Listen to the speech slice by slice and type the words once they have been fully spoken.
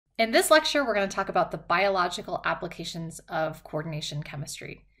In this lecture, we're going to talk about the biological applications of coordination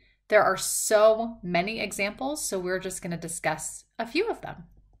chemistry. There are so many examples, so we're just going to discuss a few of them.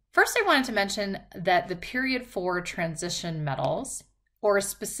 First, I wanted to mention that the period 4 transition metals, or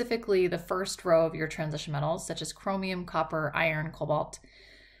specifically the first row of your transition metals, such as chromium, copper, iron, cobalt,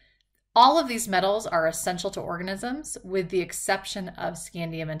 all of these metals are essential to organisms with the exception of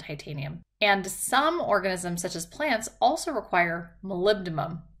scandium and titanium. And some organisms, such as plants, also require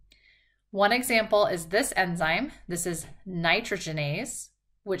molybdenum. One example is this enzyme. This is nitrogenase,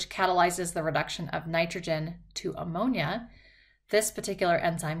 which catalyzes the reduction of nitrogen to ammonia. This particular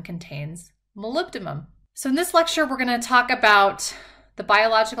enzyme contains molybdenum. So in this lecture, we're going to talk about the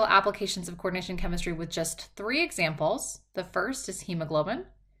biological applications of coordination chemistry with just 3 examples. The first is hemoglobin.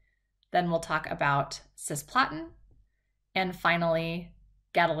 Then we'll talk about cisplatin, and finally,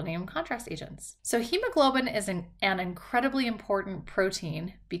 gadolinium contrast agents. So hemoglobin is an incredibly important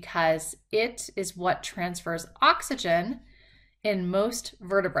protein because it is what transfers oxygen in most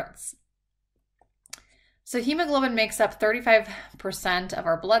vertebrates. So hemoglobin makes up 35% of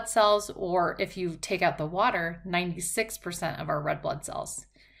our blood cells, or if you take out the water, 96% of our red blood cells.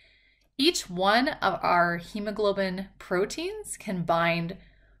 Each one of our hemoglobin proteins can bind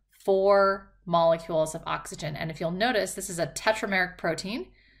 4 molecules of oxygen. And if you'll notice, this is a tetrameric protein,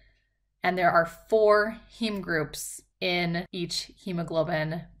 and there are 4 heme groups in each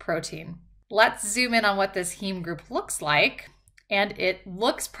hemoglobin protein. Let's zoom in on what this heme group looks like, and it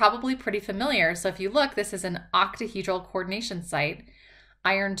looks probably pretty familiar. So if you look, this is an octahedral coordination site.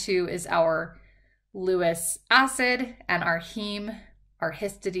 Iron 2 is our Lewis acid, and our heme, our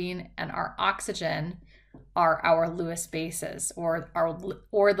histidine, and our oxygen are our Lewis bases, or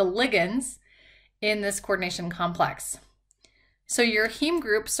the ligands in this coordination complex. So your heme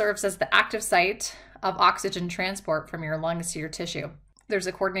group serves as the active site of oxygen transport from your lungs to your tissue. There's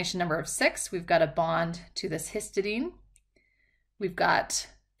a coordination number of 6. We've got a bond to this histidine. We've got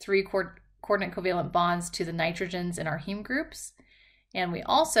 3 coordinate covalent bonds to the nitrogens in our heme groups. And we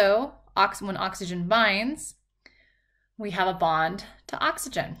also, when oxygen binds, we have a bond to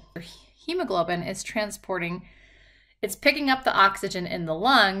oxygen. Hemoglobin is transporting, it's picking up the oxygen in the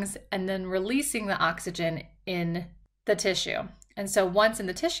lungs and then releasing the oxygen in the tissue. And so once in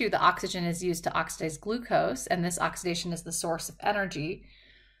the tissue, the oxygen is used to oxidize glucose, and this oxidation is the source of energy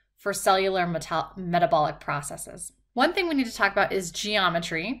for cellular metabolic processes. One thing we need to talk about is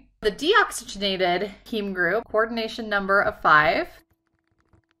geometry. The deoxygenated heme group, coordination number of 5,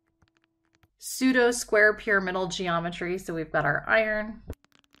 pseudo square pyramidal geometry. So we've got our iron,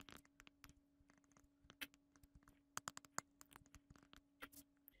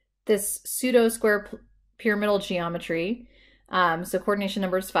 this pseudo square pyramidal geometry. So coordination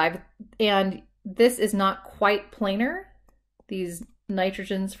number is 5, and this is not quite planar, these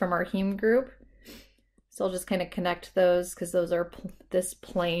nitrogens from our heme group. So I'll just kind of connect those because those are this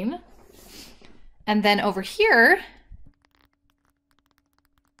plane. And then over here,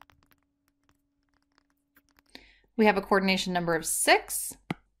 we have a coordination number of 6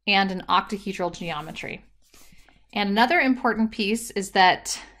 and an octahedral geometry. And another important piece is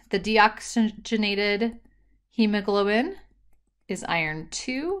that the deoxygenated hemoglobin is iron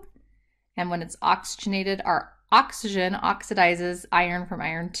 2, and when it's oxygenated, our oxygen oxidizes iron from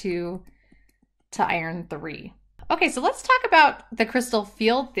iron 2 to iron 3. Okay, so let's talk about the crystal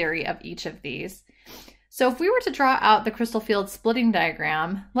field theory of each of these. So if we were to draw out the crystal field splitting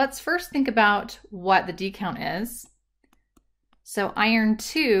diagram, let's first think about what the D count is. So iron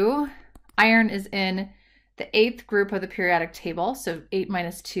 2, iron is in the 8th group of the periodic table, so 8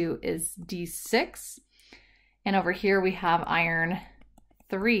 minus 2 is D6. And over here we have iron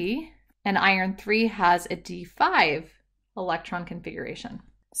 3, and iron 3 has a D5 electron configuration.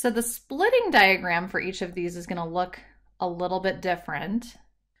 So the splitting diagram for each of these is going to look a little bit different.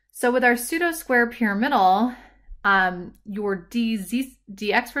 So with our pseudo-square pyramidal, your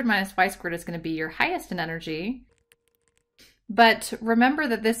dx squared minus y squared is going to be your highest in energy. But remember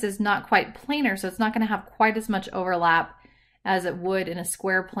that this is not quite planar, so it's not going to have quite as much overlap as it would in a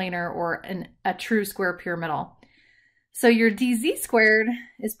square planar or in a true square pyramidal. So your dz squared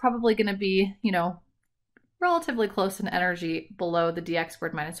is probably going to be, relatively close in energy below the dx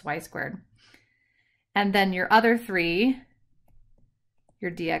squared minus y squared. And then your other 3,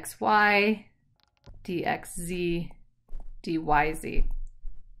 your dxy, dxz, dyz.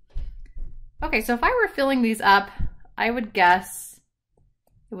 Okay, so if I were filling these up, I would guess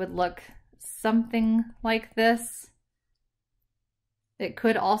it would look something like this. It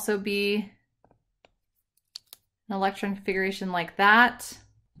could also be an electron configuration like that,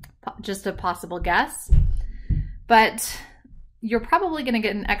 just a possible guess. But you're probably going to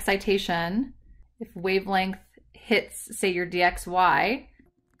get an excitation if wavelength hits, say, your DXY.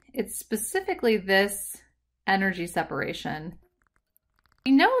 It's specifically this energy separation.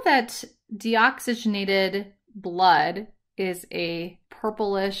 We know that deoxygenated blood is a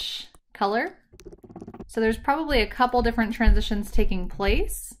purplish color. So there's probably a couple different transitions taking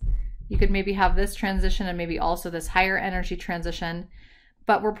place. You could maybe have this transition and maybe also this higher energy transition,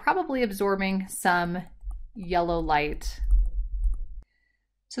 but we're probably absorbing some yellow light.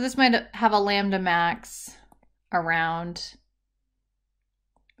 So this might have a lambda max around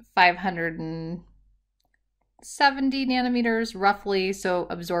 570 nanometers roughly, so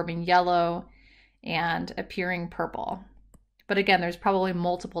absorbing yellow and appearing purple. But again, there's probably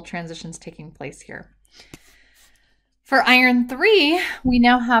multiple transitions taking place here. For iron 3, we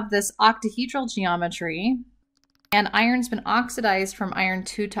now have this octahedral geometry, and iron's been oxidized from iron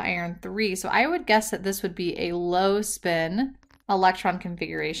 2 to iron 3. So I would guess that this would be a low spin electron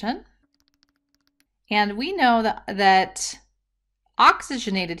configuration. And we know that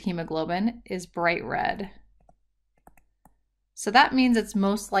oxygenated hemoglobin is bright red. So that means it's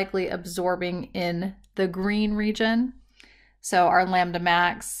most likely absorbing in the green region. So our lambda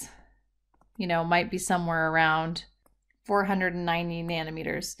max, might be somewhere around 490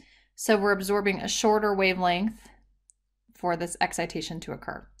 nanometers. So we're absorbing a shorter wavelength for this excitation to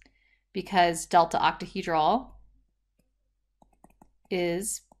occur because delta octahedral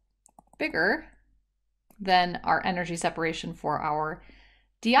is bigger than our energy separation for our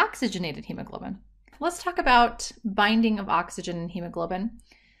deoxygenated hemoglobin. Let's talk about binding of oxygen in hemoglobin.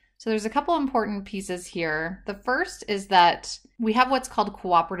 So there's a couple important pieces here. The first is that we have what's called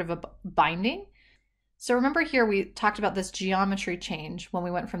cooperative binding. So remember here we talked about this geometry change when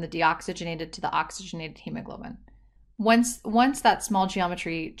we went from the deoxygenated to the oxygenated hemoglobin. Once that small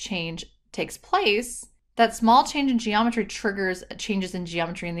geometry change takes place, that small change in geometry triggers changes in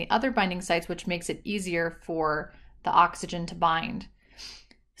geometry in the other binding sites, which makes it easier for the oxygen to bind.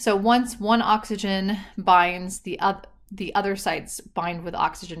 So once one oxygen binds, the other sites bind with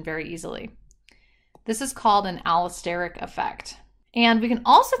oxygen very easily. This is called an allosteric effect. And we can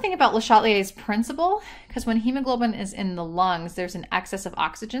also think about Le Chatelier's principle, because when hemoglobin is in the lungs, there's an excess of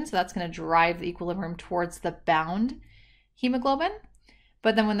oxygen, so that's going to drive the equilibrium towards the bound hemoglobin.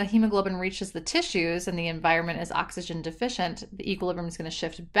 But then when the hemoglobin reaches the tissues and the environment is oxygen deficient, the equilibrium is going to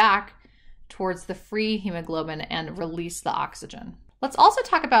shift back towards the free hemoglobin and release the oxygen. Let's also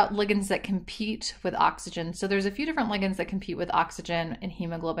talk about ligands that compete with oxygen. So there's a few different ligands that compete with oxygen in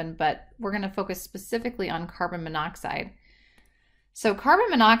hemoglobin, but we're going to focus specifically on carbon monoxide. So carbon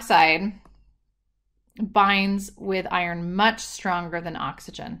monoxide binds with iron much stronger than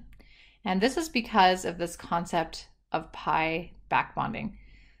oxygen. And this is because of this concept of pi back bonding.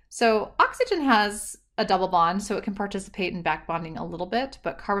 So oxygen has a double bond, so it can participate in back bonding a little bit,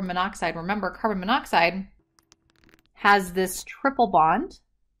 but carbon monoxide, remember, carbon monoxide has this triple bond,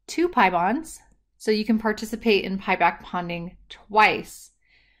 2 pi bonds, so you can participate in pi back bonding twice.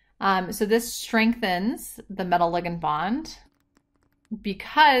 So this strengthens the metal ligand bond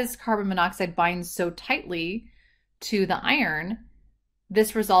because carbon monoxide binds so tightly to the iron.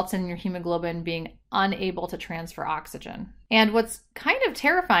 This results in your hemoglobin being unable to transfer oxygen. And what's kind of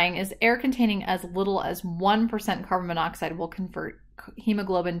terrifying is air containing as little as 1% carbon monoxide will convert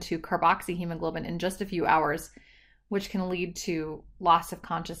hemoglobin to carboxyhemoglobin in just a few hours, which can lead to loss of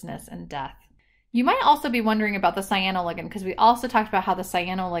consciousness and death. You might also be wondering about the cyanoligand, because we also talked about how the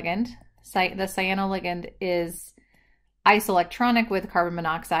cyanoligand is isoelectronic with carbon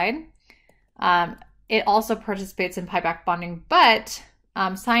monoxide. It also participates in pi back bonding, but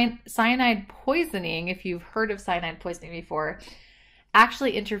cyanide poisoning, if you've heard of cyanide poisoning before,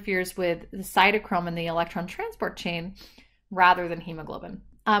 actually interferes with the cytochrome in the electron transport chain rather than hemoglobin.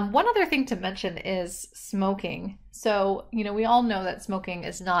 One other thing to mention is smoking. So, we all know that smoking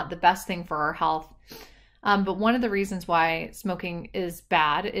is not the best thing for our health. But one of the reasons why smoking is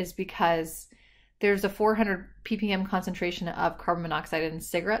bad is because there's a 400 ppm concentration of carbon monoxide in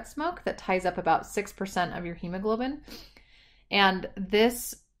cigarette smoke that ties up about 6% of your hemoglobin. And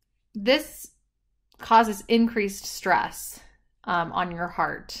this causes increased stress on your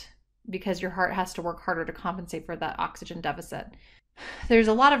heart because your heart has to work harder to compensate for that oxygen deficit. There's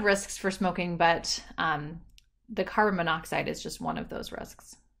a lot of risks for smoking, but the carbon monoxide is just one of those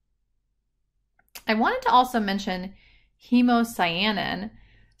risks. I wanted to also mention hemocyanin.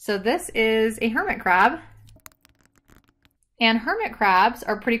 So this is a hermit crab. And hermit crabs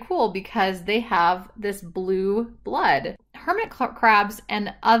are pretty cool because they have this blue blood. Hermit crabs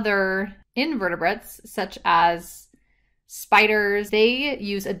and other invertebrates, such as Spiders, they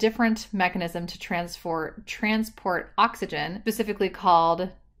use a different mechanism to transport oxygen, specifically called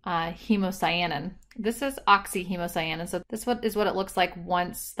hemocyanin. This is oxyhemocyanin. So this is what it looks like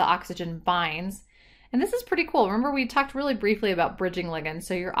once the oxygen binds. And this is pretty cool. Remember, we talked really briefly about bridging ligands.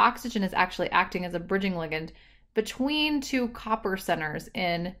 So your oxygen is actually acting as a bridging ligand between two copper centers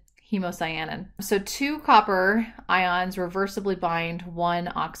in hemocyanin. So two copper ions reversibly bind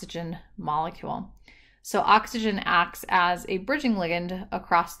one oxygen molecule. So oxygen acts as a bridging ligand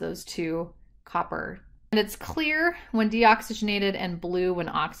across those two copper. And it's clear when deoxygenated and blue when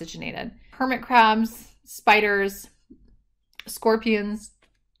oxygenated. Hermit crabs, spiders, scorpions,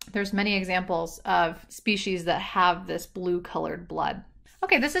 there's many examples of species that have this blue colored blood.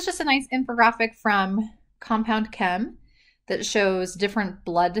 Okay, this is just a nice infographic from Compound Chem that shows different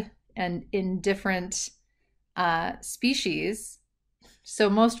blood and in different species.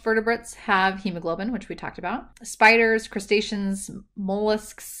 So most vertebrates have hemoglobin, which we talked about. Spiders, crustaceans,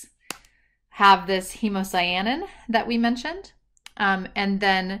 mollusks have this hemocyanin that we mentioned. And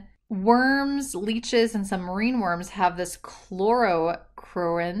then worms, leeches, and some marine worms have this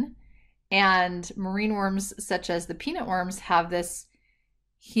chlorocruin, and marine worms such as the peanut worms have this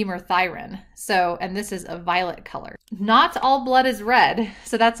hemerthyrin. So, and this is a violet color. Not all blood is red.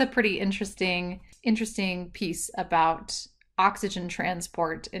 So that's a pretty interesting piece about oxygen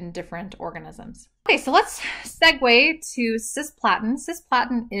transport in different organisms. Okay, so let's segue to cisplatin.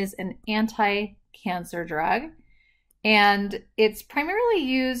 Cisplatin is an anti-cancer drug, and it's primarily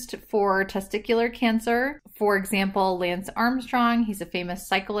used for testicular cancer. For example, Lance Armstrong, he's a famous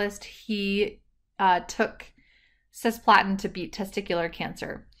cyclist. He took cisplatin to beat testicular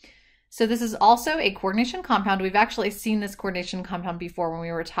cancer. So this is also a coordination compound. We've actually seen this coordination compound before when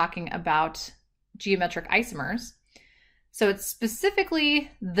we were talking about geometric isomers. So it's specifically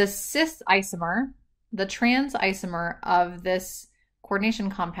the cis isomer, the trans isomer of this coordination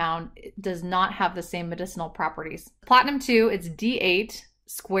compound does not have the same medicinal properties. Platinum-2, it's D8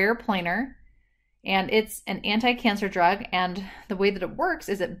 square planar, and it's an anti-cancer drug. And the way that it works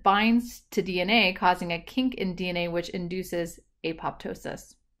is it binds to DNA, causing a kink in DNA, which induces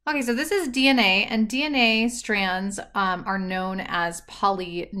apoptosis. Okay, so this is DNA, and DNA strands are known as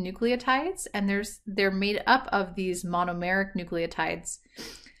polynucleotides, and they're made up of these monomeric nucleotides,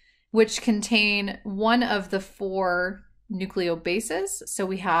 which contain one of the 4 nucleobases. So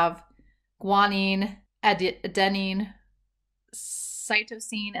we have guanine, adenine,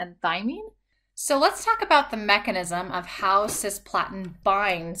 cytosine, and thymine. So let's talk about the mechanism of how cisplatin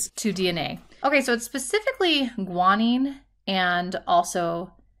binds to DNA. Okay, so it's specifically guanine and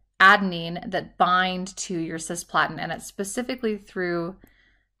also adenine that bind to your cisplatin, and it's specifically through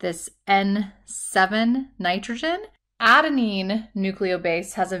this N7 nitrogen. Adenine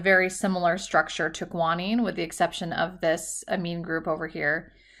nucleobase has a very similar structure to guanine with the exception of this amine group over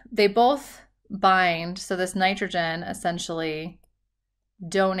here. They both bind, so this nitrogen essentially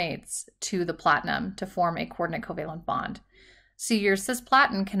donates to the platinum to form a coordinate covalent bond. So your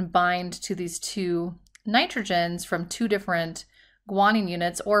cisplatin can bind to these two nitrogens from 2 different guanine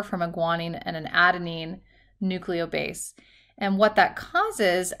units or from a guanine and an adenine nucleobase. And what that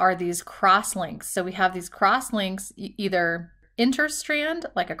causes are these cross links. So we have these cross links either interstrand,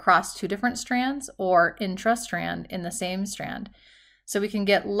 like across 2 different strands, or intrastrand in the same strand. So we can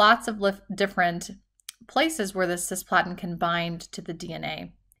get lots of different places where this cisplatin can bind to the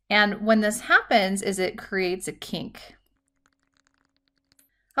DNA. And when this happens is it creates a kink.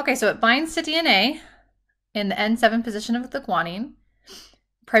 Okay, so it binds to DNA in the N7 position of the guanine,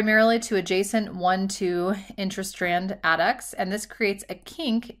 primarily to adjacent 1,2 intrastrand adducts, and this creates a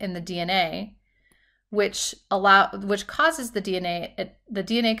kink in the DNA, which causes the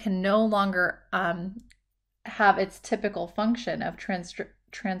DNA can no longer have its typical function of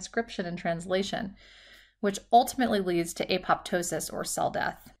transcription and translation, which ultimately leads to apoptosis or cell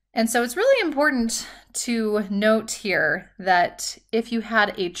death. And so it's really important to note here that if you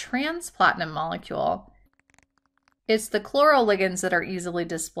had a trans platinum molecule, it's the chloroligands that are easily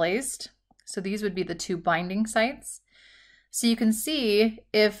displaced. So these would be the 2 binding sites. So you can see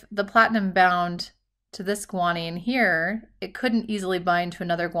if the platinum bound to this guanine here, it couldn't easily bind to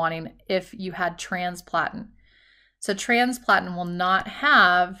another guanine if you had trans platin. So trans platin will not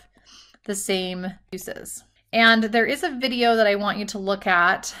have the same uses. And there is a video that I want you to look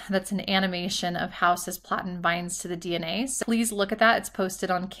at that's an animation of how cisplatin binds to the DNA. So please look at that. It's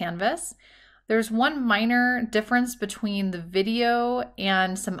posted on Canvas. There's one minor difference between the video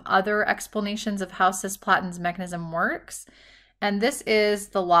and some other explanations of how cisplatin's mechanism works, and this is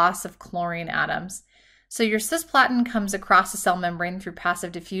the loss of chlorine atoms. So your cisplatin comes across the cell membrane through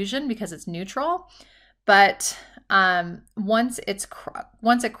passive diffusion because it's neutral, but once it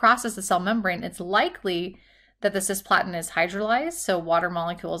crosses the cell membrane, it's likely that the cisplatin is hydrolyzed, so water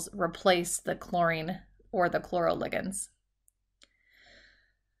molecules replace the chlorine or the chloroligands.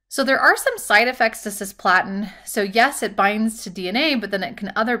 So there are some side effects to cisplatin. So yes, it binds to DNA, but then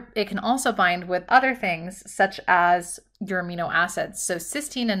it can also bind with other things such as your amino acids. So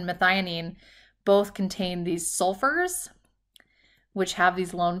cysteine and methionine both contain these sulfurs, which have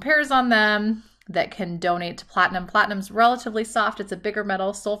these lone pairs on them that can donate to platinum. Platinum's relatively soft. It's a bigger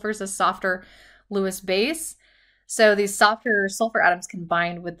metal. Sulfur's a softer Lewis base. So these softer sulfur atoms can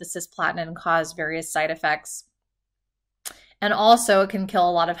bind with the cisplatin and cause various side effects. And also it can kill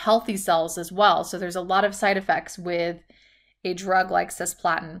a lot of healthy cells as well. So there's a lot of side effects with a drug like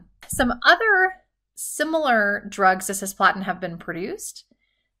cisplatin. Some other similar drugs to cisplatin have been produced.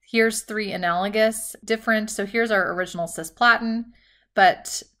 Here's 3 analogous different. So here's our original cisplatin,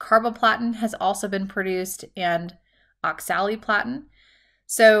 but carboplatin has also been produced and oxaliplatin.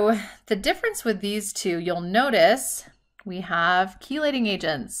 So the difference with these two, you'll notice we have chelating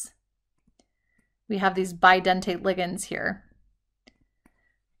agents. We have these bidentate ligands here.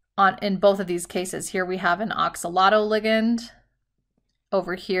 In both of these cases, here we have an oxalato ligand.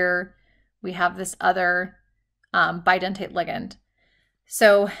 Over here, we have this other bidentate ligand.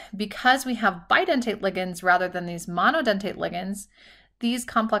 So because we have bidentate ligands rather than these monodentate ligands, these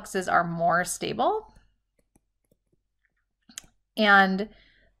complexes are more stable. And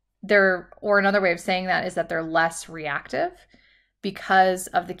or another way of saying that is that they're less reactive because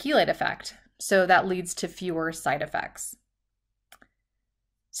of the chelate effect. So that leads to fewer side effects.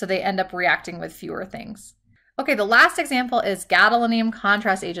 So they end up reacting with fewer things. Okay, the last example is gadolinium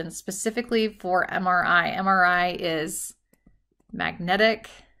contrast agents, specifically for MRI. MRI is magnetic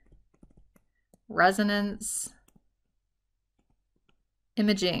resonance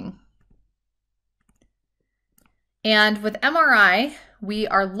imaging. And with MRI,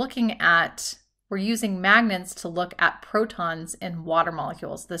 we're using magnets to look at protons in water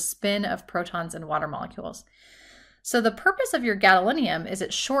molecules, the spin of protons in water molecules. So the purpose of your gadolinium is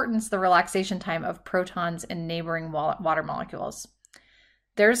it shortens the relaxation time of protons in neighboring water molecules.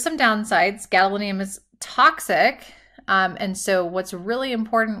 There's some downsides. Gadolinium is toxic. And so what's really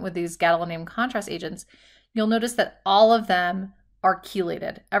important with these gadolinium contrast agents, you'll notice that all of them are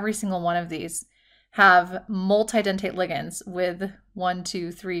chelated. Every single one of these have multidentate ligands with 1,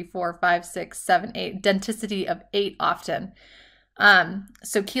 2, 3, 4, 5, 6, 7, 8, denticity of 8 often.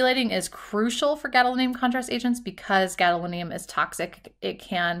 So chelating is crucial for gadolinium contrast agents because gadolinium is toxic. It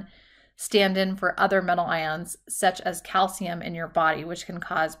can stand in for other metal ions such as calcium in your body, which can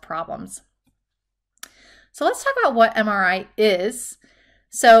cause problems. So let's talk about what MRI is.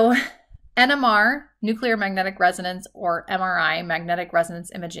 So NMR, nuclear magnetic resonance, or MRI, magnetic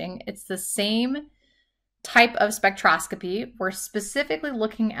resonance imaging, it's the same type of spectroscopy. We're specifically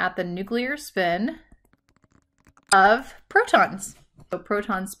looking at the nuclear spin of protons, so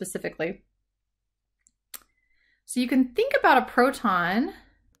protons specifically. So you can think about a proton,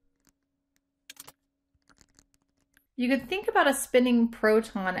 you could think about a spinning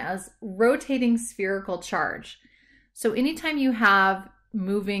proton as rotating spherical charge. So anytime you have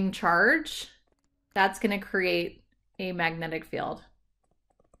moving charge, that's going to create a magnetic field.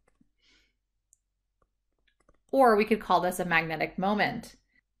 Or we could call this a magnetic moment.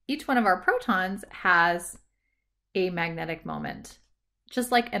 Each one of our protons has a magnetic moment,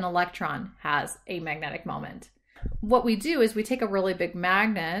 just like an electron has a magnetic moment. What we do is we take a really big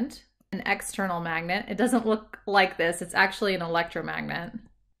magnet, an external magnet. It doesn't look like this. It's actually an electromagnet.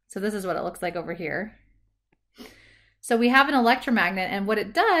 So this is what it looks like over here. So we have an electromagnet, and what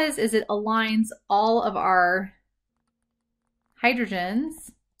it does is it aligns all of our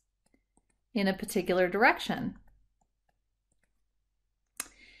hydrogens in a particular direction.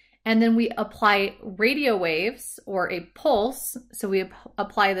 And then we apply radio waves or a pulse. So we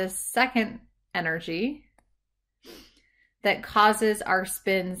apply this second energy that causes our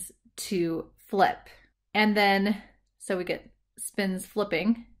spins to flip. And then, so we get spins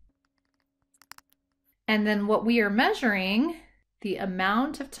flipping. And then what we are measuring, the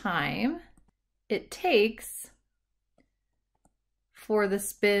amount of time it takes for the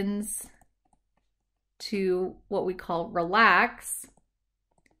spins to what we call relax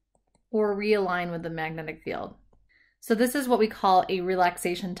or realign with the magnetic field. So this is what we call a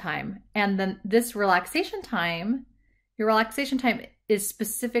relaxation time. And then this relaxation time, your relaxation time is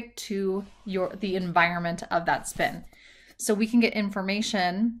specific to the environment of that spin. So we can get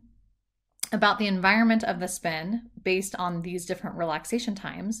information about the environment of the spin based on these different relaxation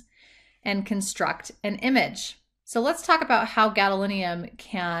times and construct an image. So let's talk about how gadolinium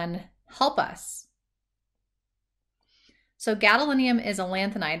can help us. So gadolinium is a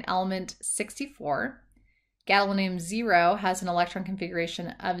lanthanide, element 64. Gadolinium 0 has an electron configuration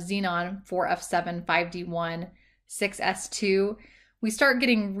of xenon 4f7, 5d1, 6s2. We start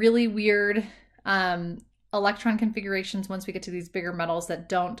getting really weird electron configurations once we get to these bigger metals that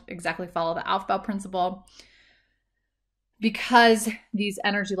don't exactly follow the Aufbau principle, because these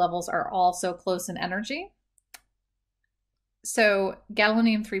energy levels are all so close in energy. So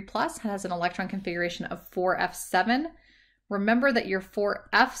gadolinium 3+ has an electron configuration of 4f7. Remember that your 4f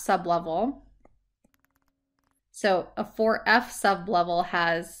sublevel, so a 4f sublevel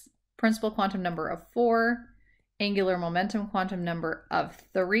has principal quantum number of 4, angular momentum quantum number of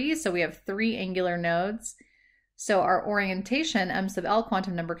 3. So we have 3 angular nodes. So our orientation, m sub L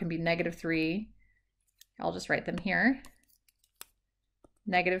quantum number, can be -3. I'll just write them here.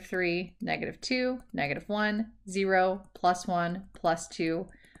 -3, -2, -1, 0, +1, +2,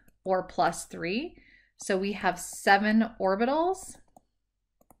 or +3. So we have 7 orbitals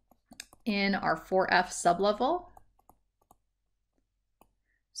in our 4f sublevel.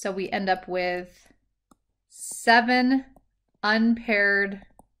 So we end up with 7 unpaired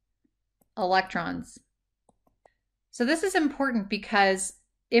electrons. So this is important because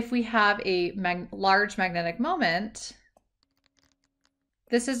if we have a large magnetic moment,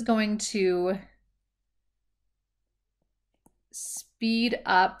 this is going to speed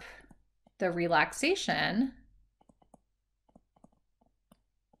up the relaxation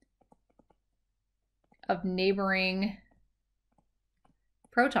of neighboring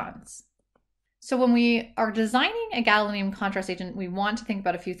protons. So when we are designing a gadolinium contrast agent, we want to think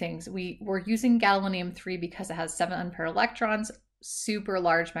about a few things. We're using gadolinium 3 because it has 7 unpaired electrons, super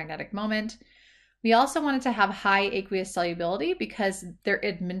large magnetic moment. We also wanted to have high aqueous solubility because they're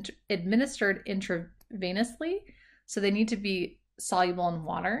administered intravenously, so they need to be soluble in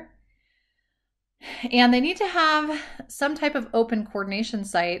water. And they need to have some type of open coordination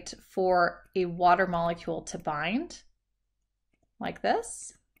site for a water molecule to bind, like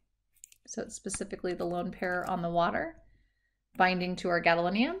this. So it's specifically the lone pair on the water binding to our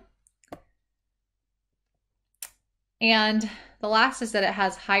gadolinium. And the last is that it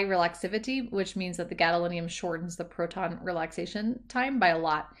has high relaxivity, which means that the gadolinium shortens the proton relaxation time by a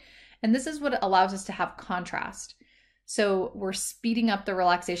lot. And this is what allows us to have contrast. So we're speeding up the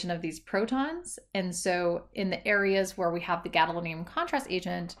relaxation of these protons. And so in the areas where we have the gadolinium contrast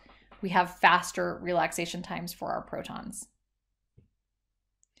agent, we have faster relaxation times for our protons.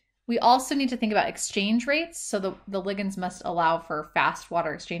 We also need to think about exchange rates. So the ligands must allow for fast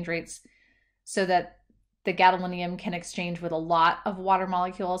water exchange rates so that the gadolinium can exchange with a lot of water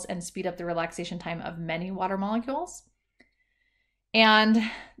molecules and speed up the relaxation time of many water molecules. And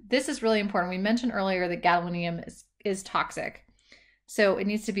this is really important. We mentioned earlier that gadolinium is toxic. So it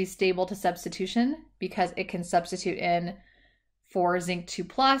needs to be stable to substitution because it can substitute in for zinc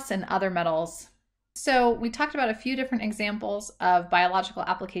 2+ and other metals. So we talked about a few different examples of biological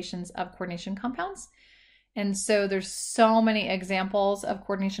applications of coordination compounds. And so there's so many examples of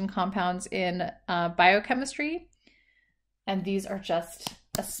coordination compounds in biochemistry, and these are just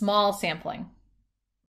a small sampling.